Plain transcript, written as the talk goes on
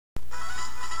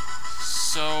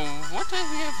So, what do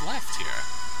we have left here?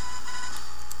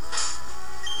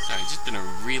 Sorry, it's just been a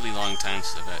really long time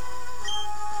since I've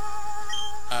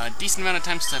had... a decent amount of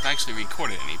time since I've actually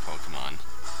recorded any Pokemon.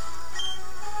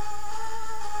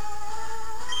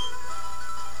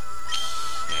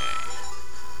 Okay.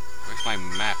 Where's my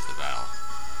map of the battle?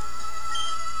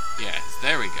 Yes,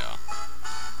 there we go.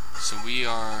 So we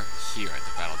are here at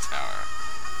the Battle Tower.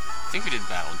 I think we did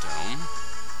Battle Dome.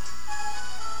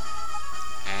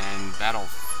 And Battle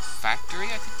Factory,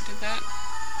 I think we did that.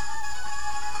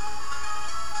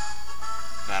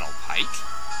 Battle Pike.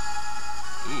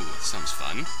 Ooh, that sounds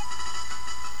fun.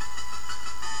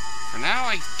 For now,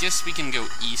 I guess we can go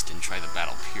east and try the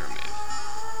Battle Pyramid.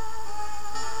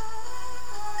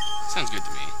 Sounds good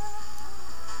to me.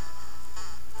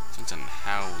 Depends on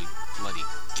how we bloody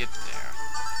get there.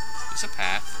 Is a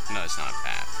path? No, it's not a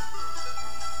path.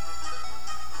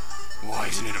 Why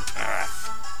isn't it a path?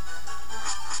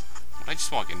 What did I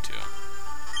just walk into?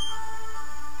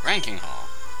 Ranking Hall.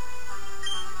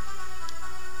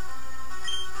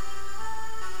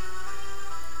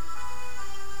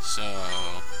 So...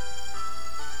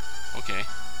 okay.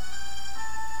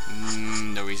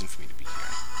 No reason for me to be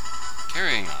here.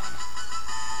 Carrying on.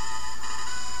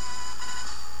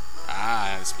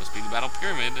 Ah, this must be the Battle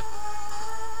Pyramid.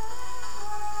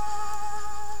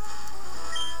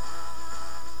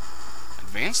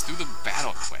 Advance through the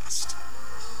battle quest.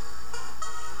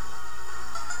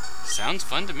 Sounds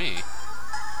fun to me.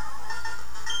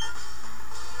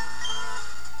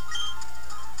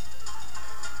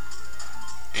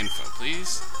 Info,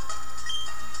 please.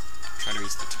 Try to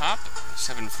reach the top.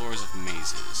 7 floors of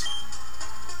mazes.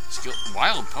 Skill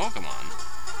wild Pokemon.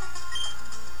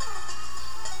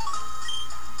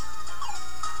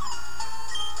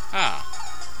 Ah.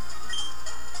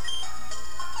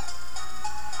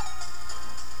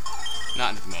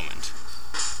 Not at the moment.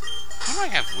 What do I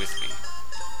have with me?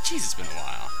 Jeez, it's been a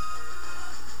while.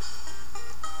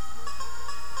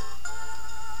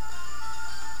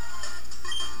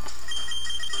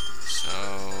 So,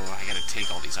 I gotta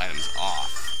take all these items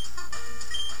off.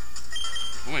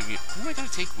 What am I gonna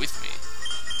take with me?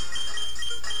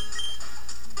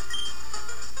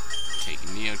 Take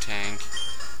Neotank.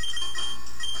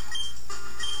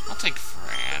 I'll take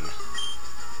Fran.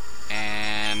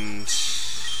 And...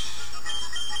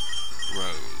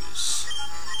 Rose.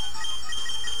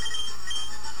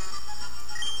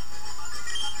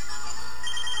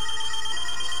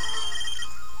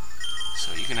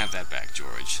 So you can have that back,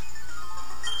 George.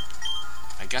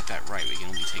 If I got that right, we can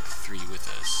only take 3 with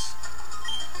us.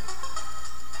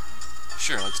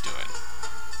 Sure, let's do it.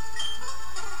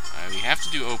 We have to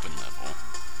do open level.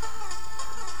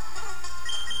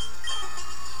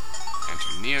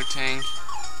 Enter Neotank.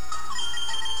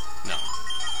 No.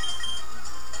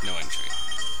 No entry.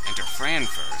 Enter Fran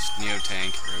first,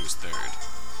 Neotank, Rose third.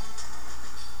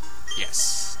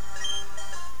 Yes.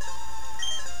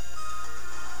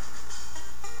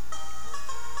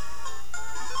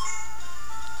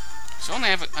 So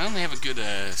I only have a good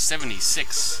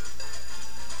 76.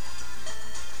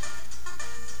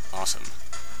 Awesome.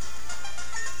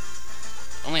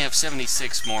 Only have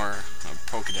 76 more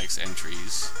Pokedex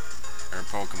entries or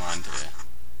Pokemon to.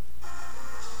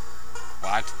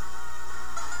 What?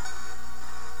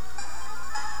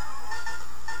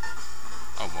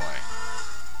 Oh boy.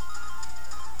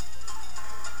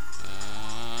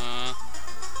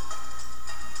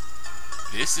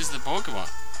 This is the Pokemon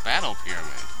Battle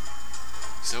Pyramid.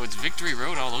 So it's Victory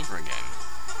Road all over again.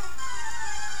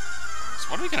 So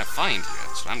what are we gonna find here?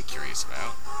 That's what I'm curious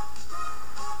about.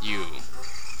 You.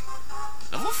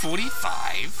 Level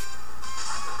 45?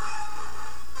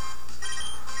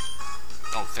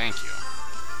 Oh, thank you.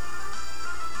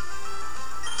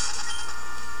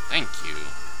 Thank you.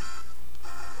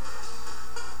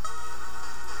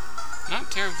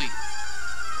 Not terribly...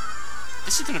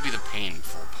 This is gonna be the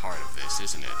painful part of this,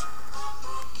 isn't it?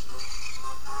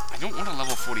 I don't want a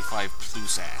level 45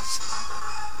 Plusass.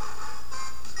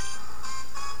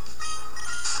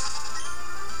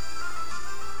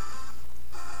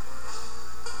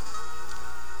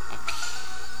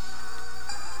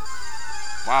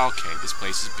 Wow, okay, this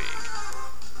place is big.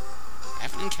 I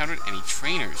haven't encountered any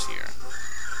trainers here.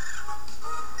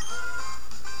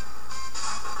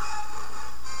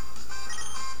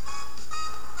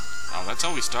 Oh, that's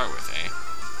all we start with, eh?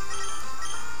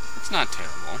 It's not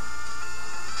terrible.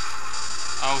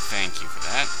 Oh, thank you for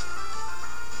that.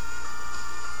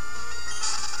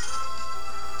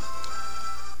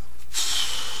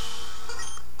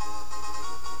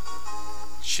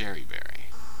 Cherry Berry.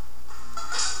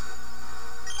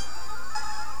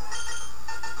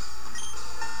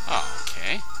 Oh,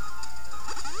 okay.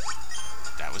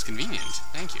 was convenient.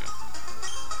 Thank you.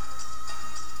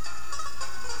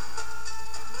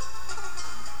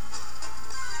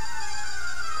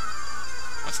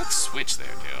 What's that switch there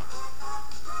do?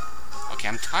 Okay,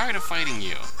 I'm tired of fighting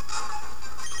you.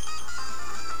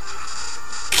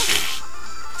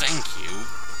 Thank you.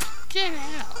 Get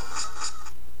out.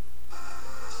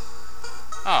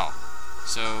 Oh,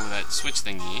 so that switch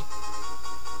thingy.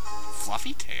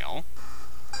 Fluffy tail?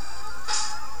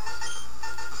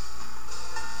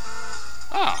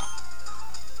 Oh.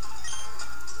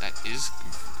 That is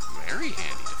very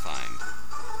handy to find.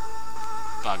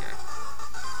 Bugger.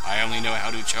 I only know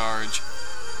how to charge.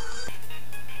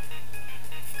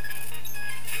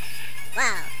 Whoa.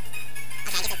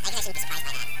 Okay, I guess I shouldn't be surprised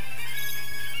by that.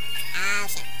 Oh,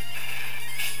 shit.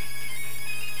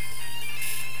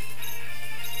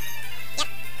 Yep.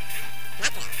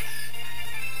 Not thrilled.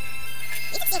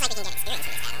 At least it seems like we can get experience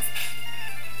in these battles.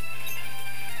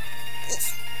 Yeesh.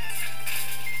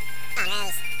 Oh,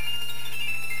 Rose.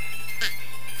 Ah,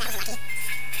 that was lucky.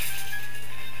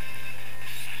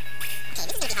 Okay,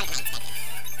 this is gonna be harder than I expected.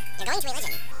 You're going to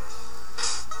religion.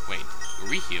 Wait, were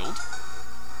we healed?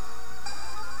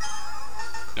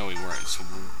 No, we weren't. So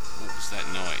what was that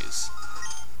noise?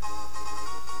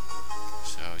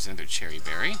 So, is another cherry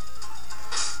berry?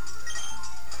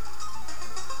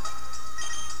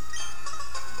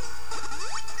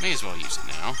 May as well use it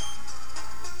now.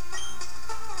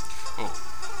 Oh.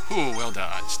 Ooh, well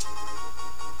dodged.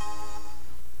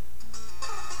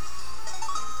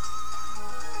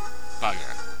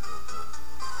 Bugger.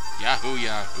 Yahoo,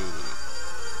 yahoo.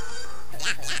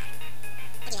 Yahoo, yeah.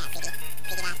 What do you have, creepy?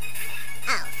 Creepy bot?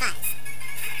 Oh, fuzz.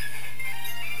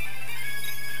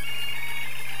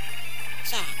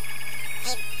 Sure.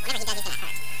 Hey, whatever he does, he's gonna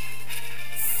hurt.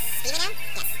 Speed me down?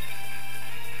 Yes.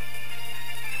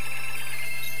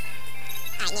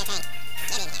 Alright, near tank.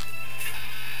 Get in here.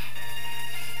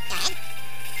 Go ahead.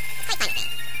 It's quite fine with me.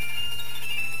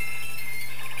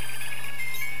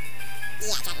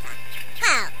 Yeah, Dragon Ball.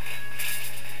 Whoa!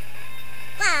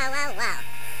 Whoa, whoa, whoa.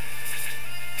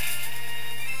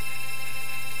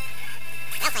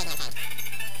 Well played, near tank.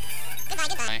 Goodbye,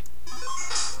 goodbye.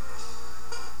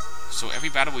 So every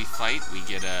battle we fight, we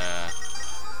get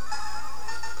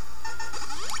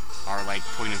our like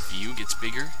point of view gets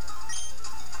bigger.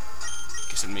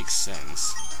 Guess it makes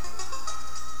sense.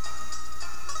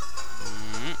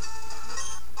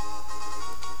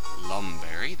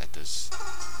 Lumberry, that does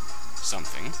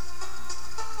something.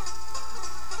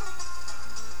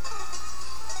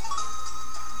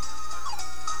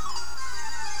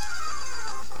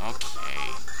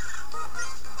 Okay.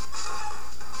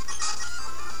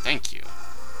 Thank you.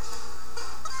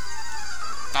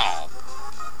 Oh,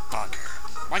 bugger.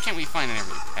 Why can't we find any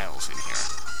repels in here?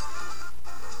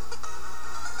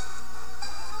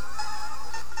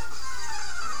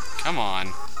 Come on.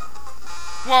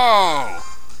 Whoa!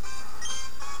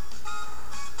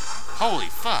 Holy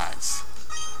fuzz.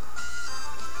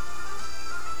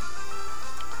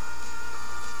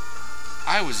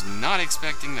 I was not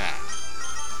expecting that.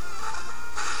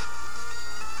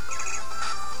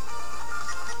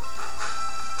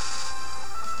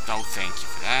 Oh, thank you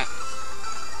for that.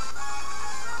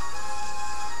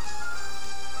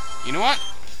 You know what?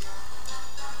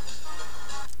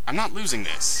 I'm not losing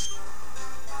this.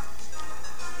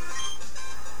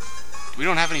 We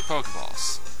don't have any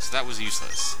Pokeballs, so that was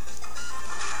useless.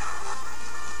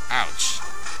 Ouch.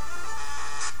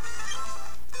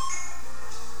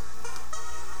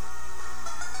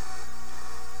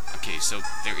 Okay, so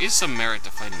there is some merit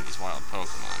to fighting these wild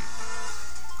Pokemon.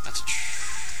 That's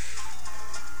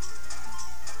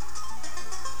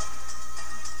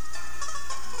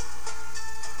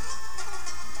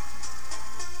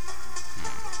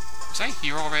Was I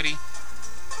here already?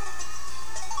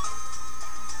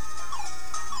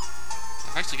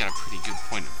 I've actually got a pretty good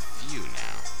point of view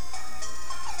now.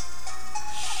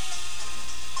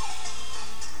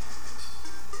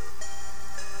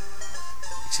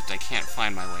 Except I can't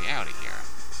find my way out of here.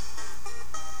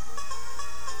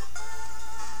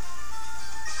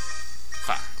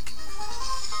 Fuck.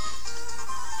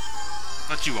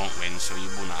 But you won't win, so you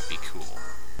will not be cool.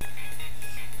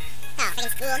 Oh,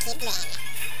 things cool, keep playing.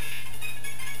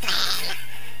 Plan.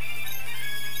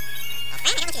 Well,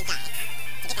 Fran, I don't want you to die.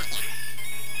 So get back here.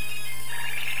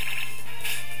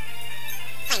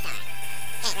 Flamethrower.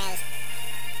 Get it, Rose.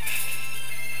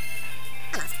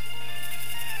 Almost.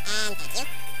 And thank you.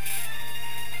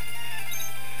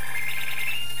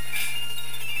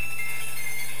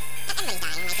 Everybody's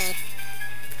dying on my team.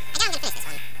 I doubt I'm gonna finish this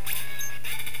one.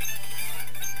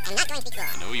 I'm not going to be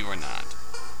cruel. No, you are not.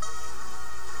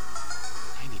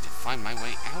 I need to find my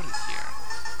way out of here.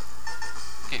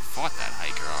 Okay, fought that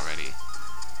hiker already.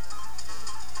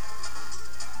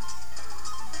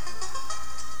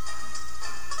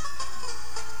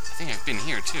 I think I've been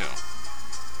here too.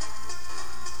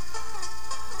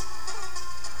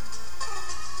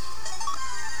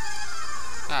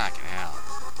 Fucking hell.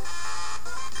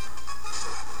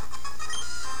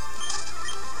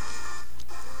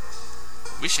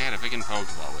 Wish I had a freaking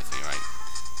Pokeball with me, right?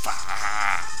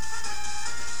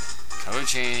 Color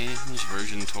change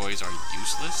version toys are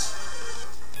useless?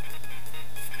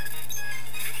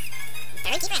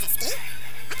 Third keeper has a ski?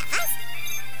 What the fuzz?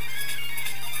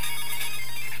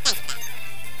 Thanks for that.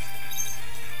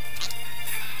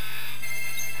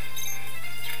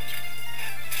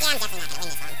 Yeah, I'm definitely not gonna win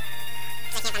this one.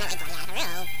 Because I can't find my way going out of the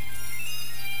room.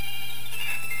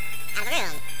 Out of the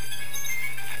room.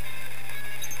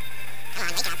 Come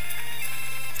on, wake up.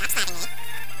 Stop slapping me.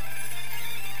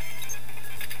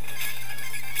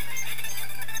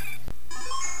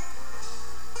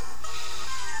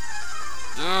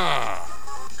 Ugh.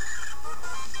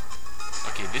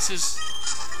 Okay, this is...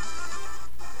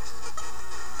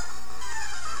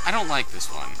 I don't like this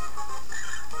one.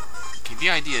 Okay,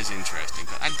 the idea is interesting,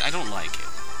 but I don't like it.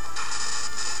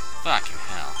 Fucking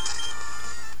hell.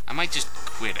 I might just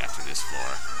quit after this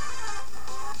floor.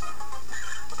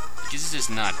 Because this is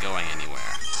not going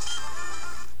anywhere.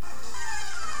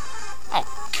 Oh,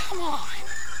 come on!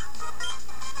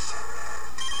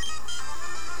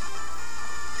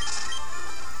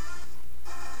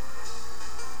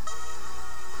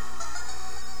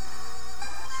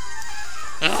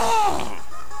 Oh!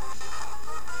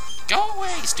 Go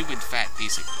away, stupid fat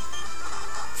piece of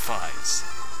fuzz.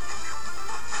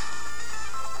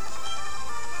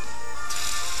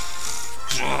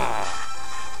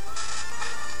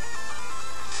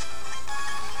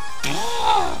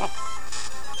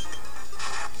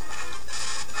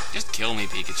 Just kill me,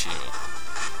 Pikachu.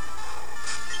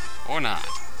 Or not.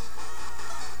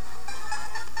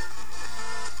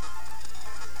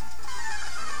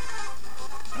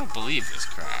 I don't believe this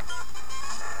crap.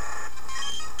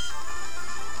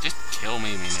 Just kill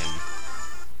me, Minin.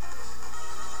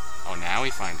 Oh, now we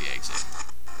find the exit.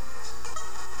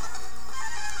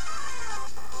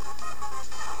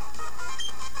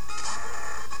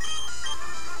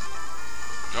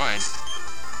 Go ahead.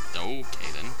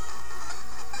 Okay, then.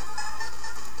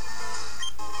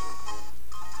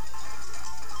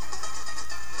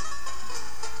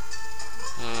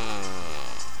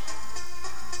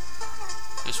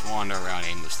 Just wander around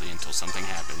aimlessly until something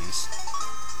happens.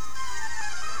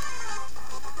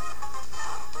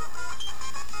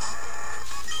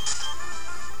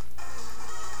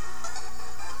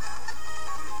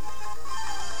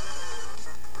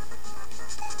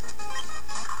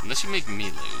 Unless you make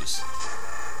me lose.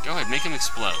 Go ahead, make him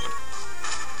explode.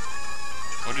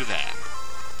 Or do that.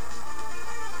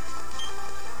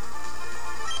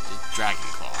 Just Dragon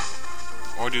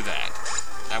Claw. Or do that.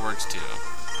 That works too.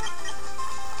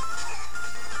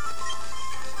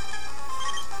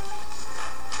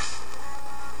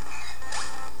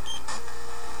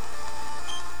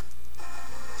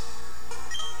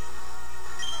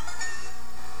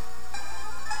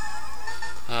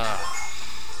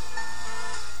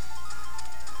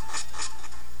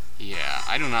 Yeah,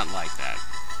 I do not like that.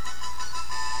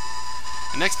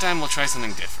 The next time we'll try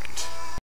something different.